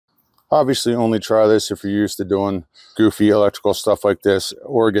Obviously, only try this if you're used to doing goofy electrical stuff like this,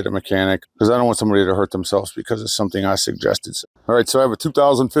 or get a mechanic, because I don't want somebody to hurt themselves because it's something I suggested. All right, so I have a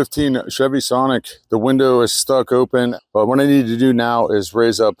 2015 Chevy Sonic. The window is stuck open, but what I need to do now is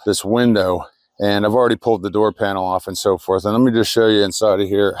raise up this window, and I've already pulled the door panel off and so forth. And let me just show you inside of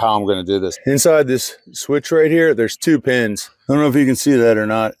here how I'm going to do this. Inside this switch right here, there's 2 pins. I don't know if you can see that or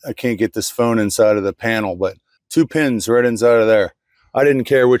not. I can't get this phone inside of the panel, but 2 pins right inside of there. I didn't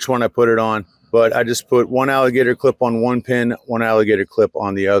care which one I put it on, but I just put 1 alligator clip on 1 pin, 1 alligator clip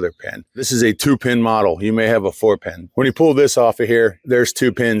on the other pin. This is a 2-pin model. You may have a 4-pin. When you pull this off of here, there's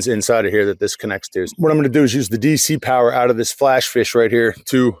 2 pins inside of here that this connects to. What I'm going to do is use the DC power out of this flash fish right here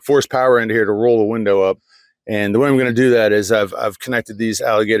to force power into here to roll the window up. And the way I'm going to do that is I've connected these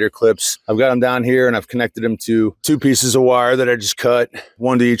alligator clips. I've got them down here, and I've connected them to 2 pieces of wire that I just cut,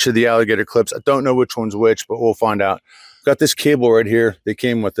 1 to each of the alligator clips. I don't know which one's which, but we'll find out. Got this cable right here that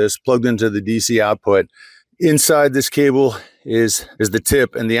came with this, plugged into the DC output. Inside this cable is the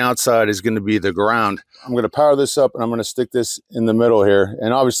tip, and the outside is going to be the ground. I'm going to power this up, and I'm going to stick this in the middle here.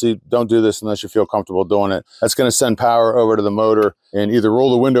 And obviously, don't do this unless you feel comfortable doing it. That's going to send power over to the motor and either roll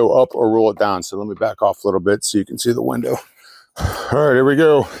the window up or roll it down. So let me back off a little bit so you can see the window. All right, here we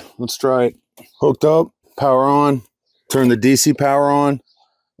go. Let's try it. Hooked up, power on, turn the DC power on,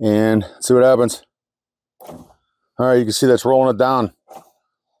 and see what happens. All right, you can see that's rolling it down.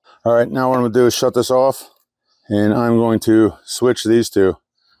 All right, now what I'm going to do is shut this off, and I'm going to switch these 2.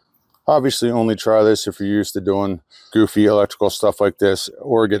 Obviously, only try this if you're used to doing goofy electrical stuff like this,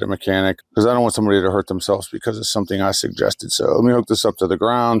 or get a mechanic, because I don't want somebody to hurt themselves because it's something I suggested. So let me hook this up to the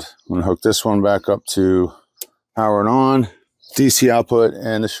ground. I'm going to hook this one back up to power it on, DC output,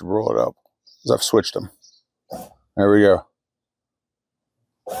 and this should roll it up because I've switched them. There we go.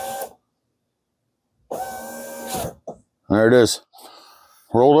 There it is,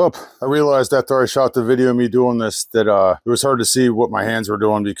 rolled up. I realized after I shot the video of me doing this that it was hard to see what my hands were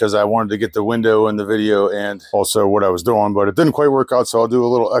doing, because I wanted to get the window in the video and also what I was doing, but it didn't quite work out. So I'll do a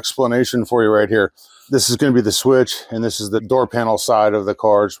little explanation for you right here. This is going to be the switch, and this is the door panel side of the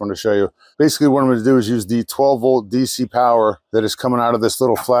car. I just want to show you. Basically, what I'm going to do is use the 12-volt DC power that is coming out of this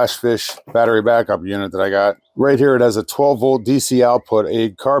little flash fish battery backup unit that I got. Right here, it has a 12-volt DC output. A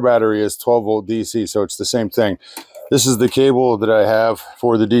car battery is 12-volt DC, so it's the same thing. This is the cable that I have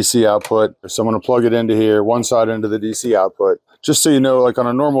for the DC output. So I'm going to plug it into here, one side into the DC output. Just so you know, like on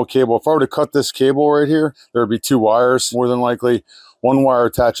a normal cable, if I were to cut this cable right here, there would be 2 wires, more than likely. 1 wire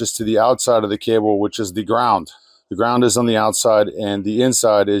attaches to the outside of the cable, which is the ground. The ground is on the outside, and the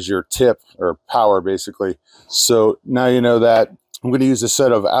inside is your tip, or power, basically. So now you know that. I'm going to use a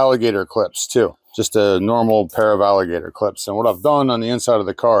set of alligator clips too. Just a normal pair of alligator clips. And what I've done on the inside of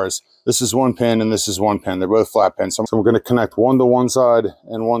the car is, this is 1 pin and this is 1 pin. They're both flat pins. So we're going to connect 1 to one side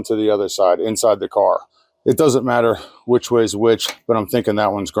and 1 to the other side inside the car. It doesn't matter which way is which, but I'm thinking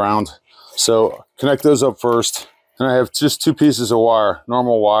that one's ground. So connect those up first. And I have just 2 pieces of wire,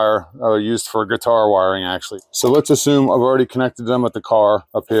 normal wire, used for guitar wiring actually. So let's assume I've already connected them at the car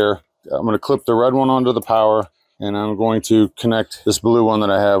up here. I'm going to clip the red one onto the power, and I'm going to connect this blue one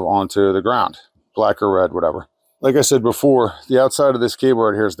that I have onto the ground, black or red, whatever. Like I said before, the outside of this cable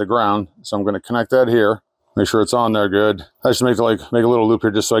right here is the ground. So I'm going to connect that here, make sure it's on there good. I just make a little loop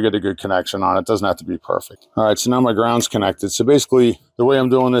here just so I get a good connection on it. It doesn't have to be perfect. All right, so now my ground's connected. So basically, the way I'm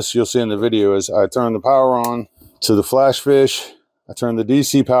doing this, you'll see in the video, is I turn the power on to the flash fish. I turn the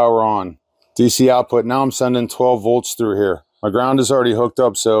DC power on, DC output. Now I'm sending 12 volts through here. My ground is already hooked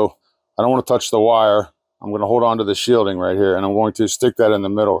up, so I don't want to touch the wire. I'm going to hold on to the shielding right here, and I'm going to stick that in the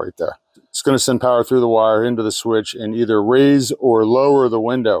middle right there. It's going to send power through the wire into the switch and either raise or lower the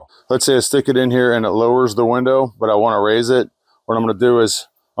window. Let's say I stick it in here and it lowers the window, but I want to raise it. What I'm going to do is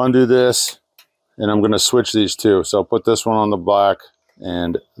undo this, and I'm going to switch these 2. So I'll put this one on the black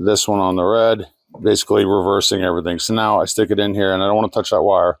and this one on the red, basically reversing everything. So now I stick it in here, and I don't want to touch that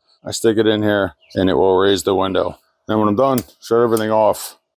wire. I stick it in here, and it will raise the window. Then when I'm done, shut everything off.